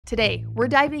Today, we're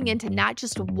diving into not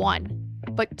just one,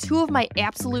 but two of my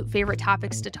absolute favorite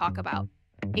topics to talk about: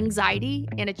 anxiety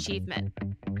and achievement.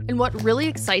 And what really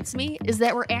excites me is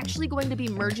that we're actually going to be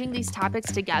merging these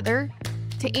topics together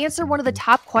to answer one of the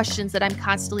top questions that I'm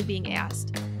constantly being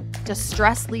asked: does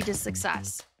stress lead to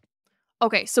success?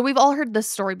 Okay, so we've all heard this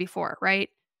story before, right?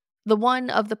 The one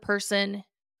of the person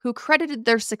who credited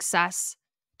their success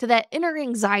to that inner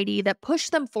anxiety that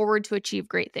pushed them forward to achieve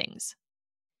great things.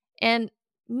 And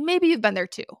maybe you've been there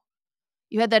too.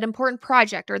 You had that important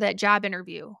project or that job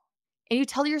interview, and you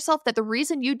tell yourself that the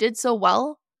reason you did so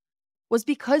well was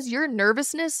because your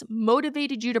nervousness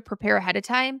motivated you to prepare ahead of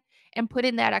time and put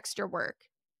in that extra work.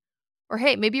 Or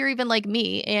hey, maybe you're even like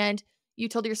me and you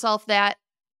told yourself that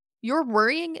your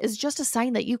worrying is just a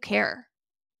sign that you care.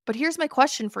 But here's my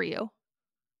question for you: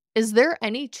 is there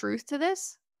any truth to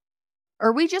this?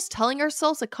 Are we just telling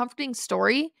ourselves a comforting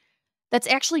story that's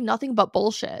actually nothing but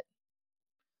bullshit?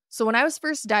 So, when I was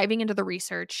first diving into the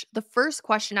research, the first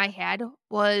question I had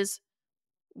was,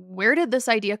 where did this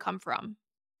idea come from?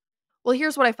 Well,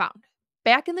 here's what I found.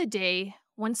 Back in the day,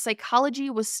 when psychology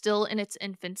was still in its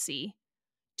infancy,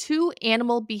 two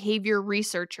animal behavior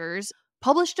researchers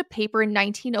published a paper in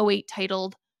 1908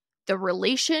 titled The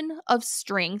Relation of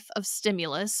Strength of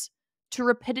Stimulus to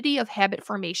Rapidity of Habit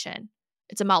Formation.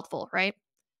 It's a mouthful, right?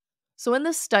 So, in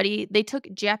this study, they took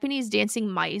Japanese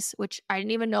dancing mice, which I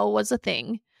didn't even know was a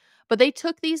thing, but they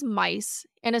took these mice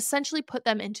and essentially put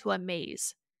them into a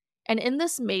maze. And in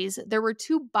this maze, there were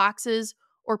two boxes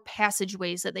or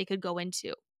passageways that they could go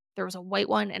into. There was a white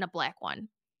one and a black one.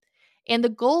 And the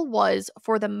goal was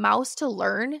for the mouse to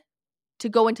learn to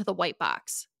go into the white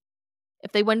box.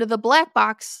 If they went into the black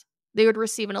box, they would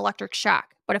receive an electric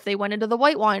shock. But if they went into the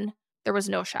white one, there was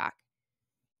no shock.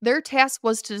 Their task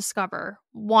was to discover,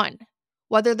 one,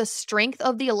 whether the strength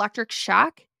of the electric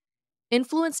shock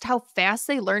influenced how fast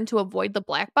they learned to avoid the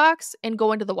black box and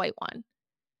go into the white one.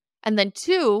 And then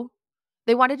two,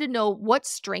 they wanted to know what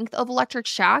strength of electric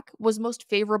shock was most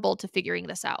favorable to figuring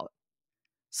this out.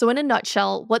 So, in a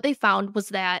nutshell, what they found was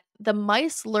that the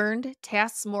mice learned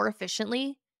tasks more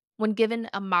efficiently when given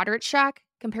a moderate shock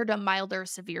compared to a mild or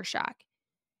severe shock.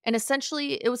 And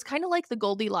essentially, it was kind of like the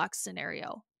Goldilocks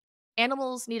scenario.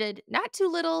 Animals needed not too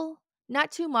little,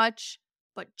 not too much,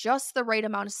 but just the right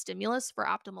amount of stimulus for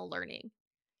optimal learning.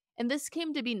 And this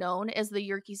came to be known as the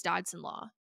Yerkes-Dodson Law.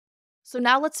 So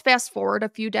now let's fast forward a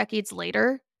few decades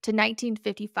later to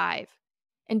 1955.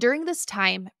 And during this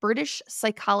time, British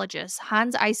psychologist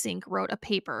Hans Eysenck wrote a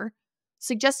paper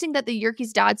suggesting that the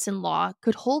Yerkes-Dodson Law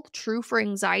could hold true for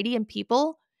anxiety in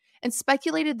people and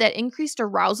speculated that increased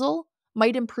arousal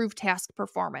might improve task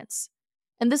performance.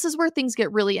 And this is where things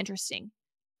get really interesting.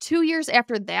 2 years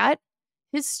after that,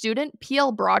 his student,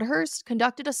 P.L. Broadhurst,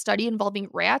 conducted a study involving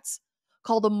rats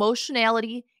called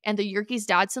Emotionality and the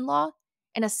Yerkes-Dodson Law.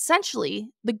 And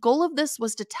essentially, the goal of this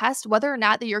was to test whether or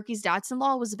not the Yerkes-Dodson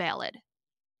Law was valid.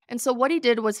 And so what he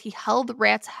did was he held the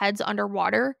rats' heads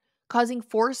underwater, causing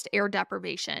forced air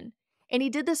deprivation. And he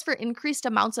did this for increased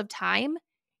amounts of time,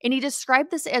 and he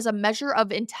described this as a measure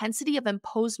of intensity of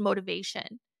imposed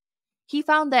motivation. He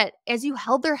found that as you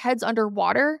held their heads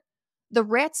underwater, the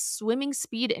rats' swimming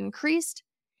speed increased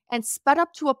and sped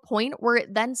up to a point where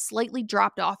it then slightly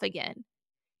dropped off again.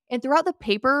 And throughout the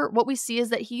paper, what we see is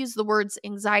that he used the words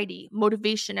anxiety,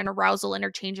 motivation, and arousal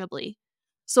interchangeably.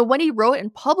 So when he wrote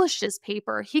and published his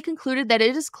paper, he concluded that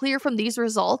it is clear from these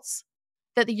results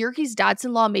that the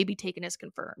Yerkes-Dodson Law may be taken as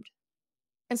confirmed.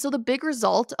 And so the big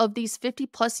result of these 50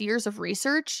 plus years of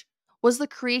research was the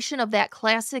creation of that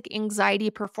classic anxiety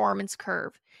performance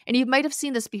curve. And you might have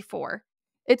seen this before.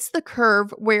 It's the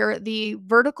curve where the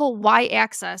vertical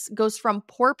y-axis goes from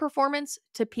poor performance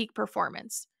to peak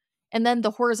performance. And then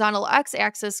the horizontal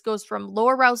x-axis goes from low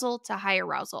arousal to high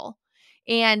arousal.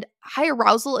 And high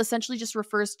arousal essentially just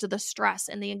refers to the stress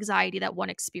and the anxiety that one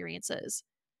experiences.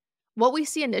 What we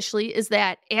see initially is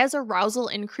that as arousal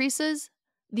increases,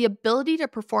 the ability to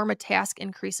perform a task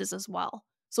increases as well.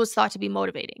 So it's thought to be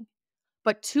motivating.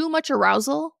 But too much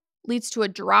arousal leads to a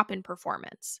drop in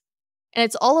performance. And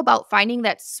it's all about finding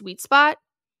that sweet spot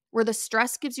where the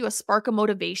stress gives you a spark of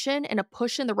motivation and a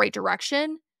push in the right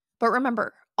direction. But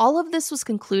remember, all of this was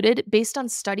concluded based on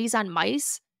studies on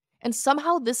mice, and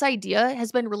somehow this idea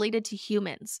has been related to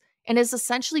humans and has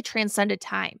essentially transcended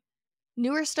time.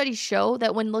 Newer studies show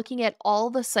that when looking at all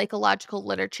the psychological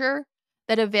literature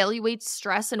that evaluates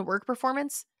stress and work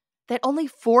performance, that only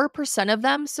 4% of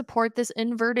them support this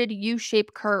inverted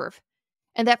U-shaped curve,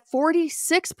 and that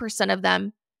 46% of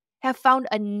them have found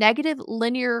a negative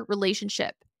linear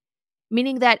relationship,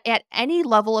 meaning that at any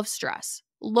level of stress,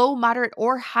 low, moderate,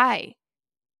 or high,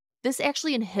 this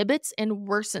actually inhibits and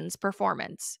worsens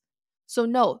performance. So,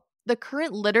 no, the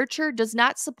current literature does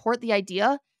not support the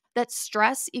idea that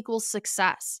stress equals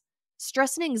success.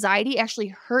 Stress and anxiety actually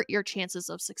hurt your chances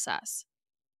of success.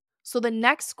 So, the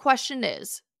next question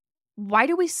is, why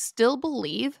do we still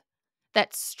believe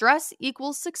that stress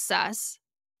equals success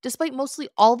despite mostly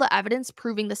all the evidence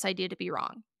proving this idea to be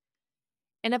wrong?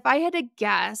 And if I had to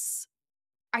guess,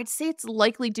 I'd say it's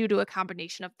likely due to a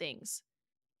combination of things.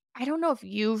 I don't know if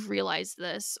you've realized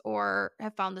this or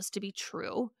have found this to be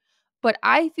true, but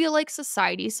I feel like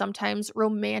society sometimes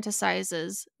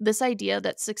romanticizes this idea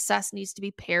that success needs to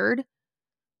be paired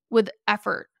with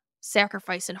effort,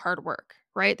 sacrifice, and hard work,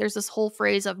 right? There's this whole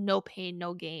phrase of no pain,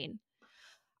 no gain.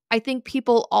 I think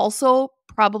people also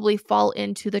probably fall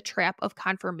into the trap of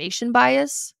confirmation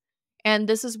bias. And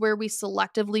this is where we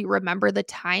selectively remember the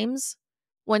times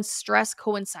when stress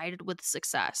coincided with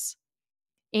success.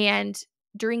 And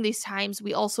during these times,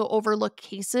 we also overlook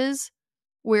cases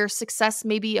where success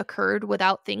maybe occurred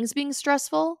without things being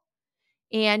stressful,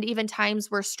 and even times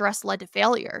where stress led to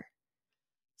failure.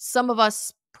 Some of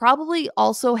us probably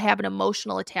also have an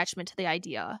emotional attachment to the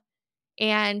idea,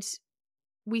 and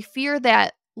we fear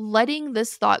that letting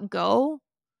this thought go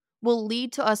will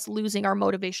lead to us losing our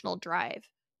motivational drive.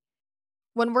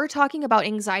 When we're talking about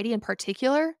anxiety in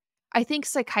particular, I think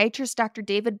psychiatrist Dr.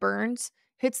 David Burns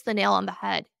hits the nail on the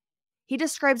head. He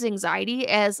describes anxiety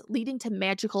as leading to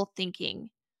magical thinking.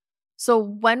 So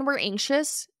when we're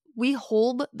anxious, we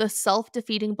hold the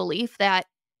self-defeating belief that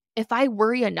if I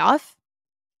worry enough,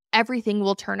 everything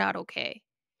will turn out okay.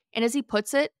 And as he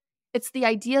puts it, it's the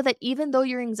idea that even though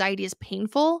your anxiety is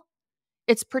painful,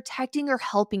 it's protecting or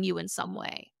helping you in some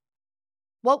way.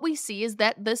 What we see is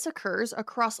that this occurs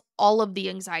across all of the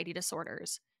anxiety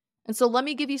disorders. And so let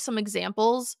me give you some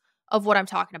examples of what I'm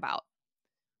talking about.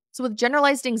 So, with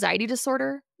generalized anxiety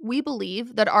disorder, we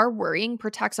believe that our worrying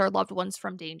protects our loved ones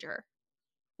from danger.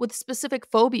 With specific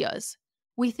phobias,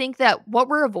 we think that what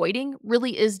we're avoiding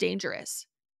really is dangerous.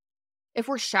 If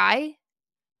we're shy,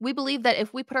 we believe that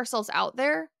if we put ourselves out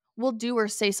there, we'll do or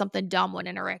say something dumb when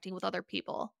interacting with other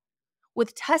people.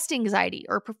 With test anxiety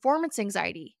or performance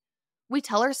anxiety, we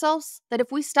tell ourselves that if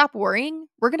we stop worrying,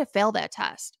 we're going to fail that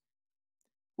test.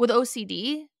 With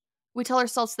OCD, we tell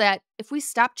ourselves that if we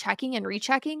stop checking and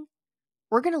rechecking,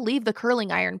 we're going to leave the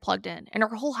curling iron plugged in and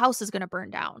our whole house is going to burn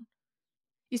down.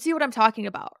 You see what I'm talking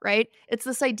about, right? It's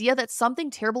this idea that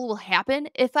something terrible will happen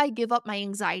if I give up my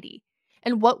anxiety.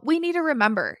 And what we need to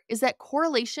remember is that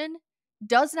correlation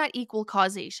does not equal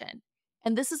causation.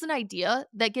 And this is an idea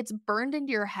that gets burned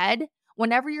into your head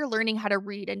whenever you're learning how to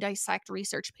read and dissect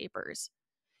research papers.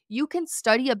 You can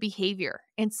study a behavior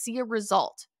and see a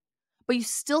result, but you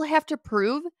still have to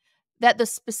prove that the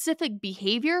specific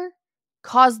behavior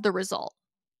caused the result.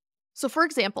 So, for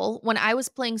example, when I was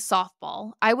playing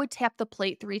softball, I would tap the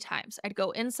plate 3 times. I'd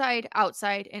go inside,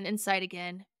 outside, and inside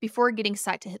again before getting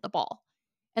set to hit the ball.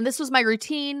 And this was my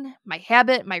routine, my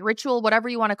habit, my ritual, whatever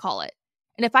you want to call it.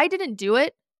 And if I didn't do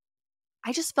it,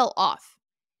 I just felt off.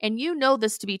 And you know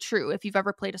this to be true if you've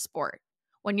ever played a sport.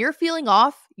 When you're feeling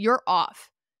off, you're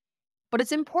off. But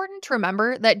it's important to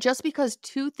remember that just because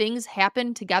 2 things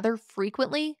happen together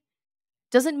frequently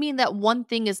doesn't mean that one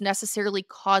thing is necessarily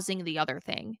causing the other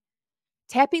thing.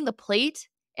 Tapping the plate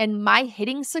and my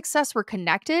hitting success were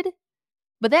connected,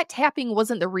 but that tapping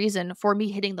wasn't the reason for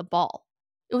me hitting the ball.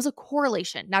 It was a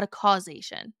correlation, not a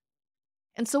causation.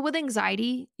 And so with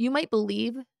anxiety, you might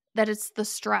believe that it's the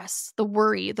stress, the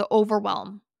worry, the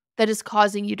overwhelm that is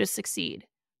causing you to succeed,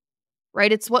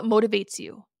 right? It's what motivates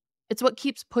you. It's what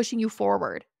keeps pushing you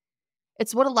forward.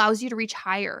 It's what allows you to reach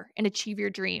higher and achieve your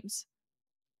dreams.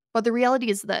 But the reality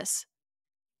is this: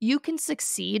 you can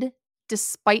succeed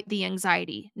despite the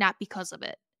anxiety, not because of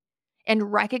it.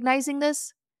 And recognizing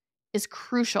this is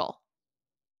crucial.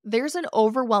 There's an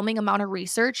overwhelming amount of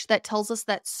research that tells us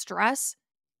that stress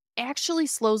actually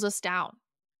slows us down,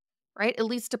 right? It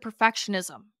leads to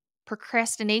perfectionism,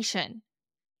 procrastination.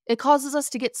 It causes us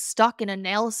to get stuck in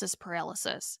analysis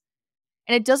paralysis.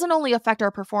 And it doesn't only affect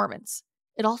our performance,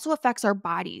 it also affects our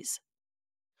bodies.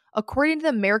 According to the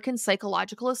American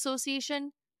Psychological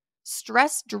Association,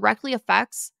 stress directly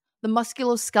affects the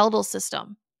musculoskeletal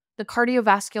system, the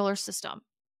cardiovascular system,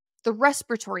 the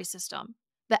respiratory system,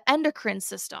 the endocrine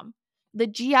system, the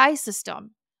GI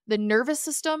system, the nervous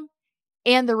system,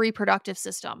 and the reproductive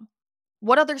system.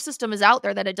 What other system is out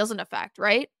there that it doesn't affect,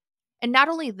 right? And not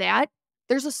only that,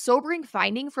 there's a sobering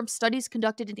finding from studies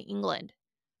conducted in England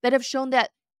that have shown that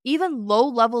even low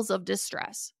levels of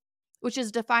distress, which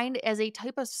is defined as a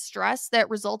type of stress that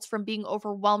results from being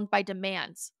overwhelmed by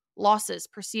demands, losses,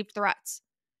 perceived threats,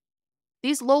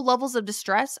 These low levels of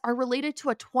distress are related to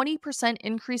a 20%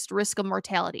 increased risk of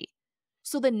mortality.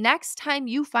 So the next time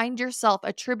you find yourself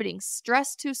attributing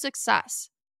stress to success,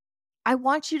 I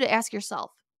want you to ask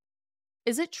yourself,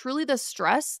 is it truly the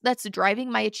stress that's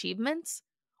driving my achievements?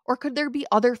 Or could there be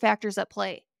other factors at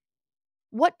play?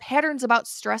 What patterns about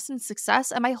stress and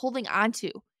success am I holding on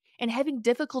to and having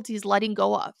difficulties letting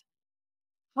go of?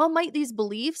 How might these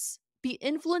beliefs be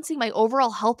influencing my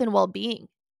overall health and well being?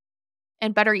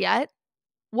 And better yet,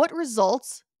 what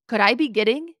results could I be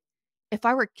getting if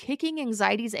I were kicking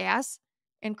anxiety's ass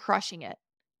and crushing it?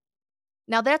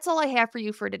 Now, that's all I have for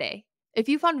you for today. If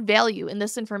you found value in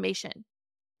this information,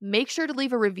 make sure to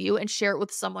leave a review and share it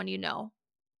with someone you know.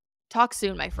 Talk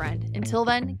soon, my friend. Until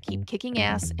then, keep kicking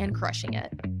ass and crushing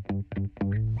it.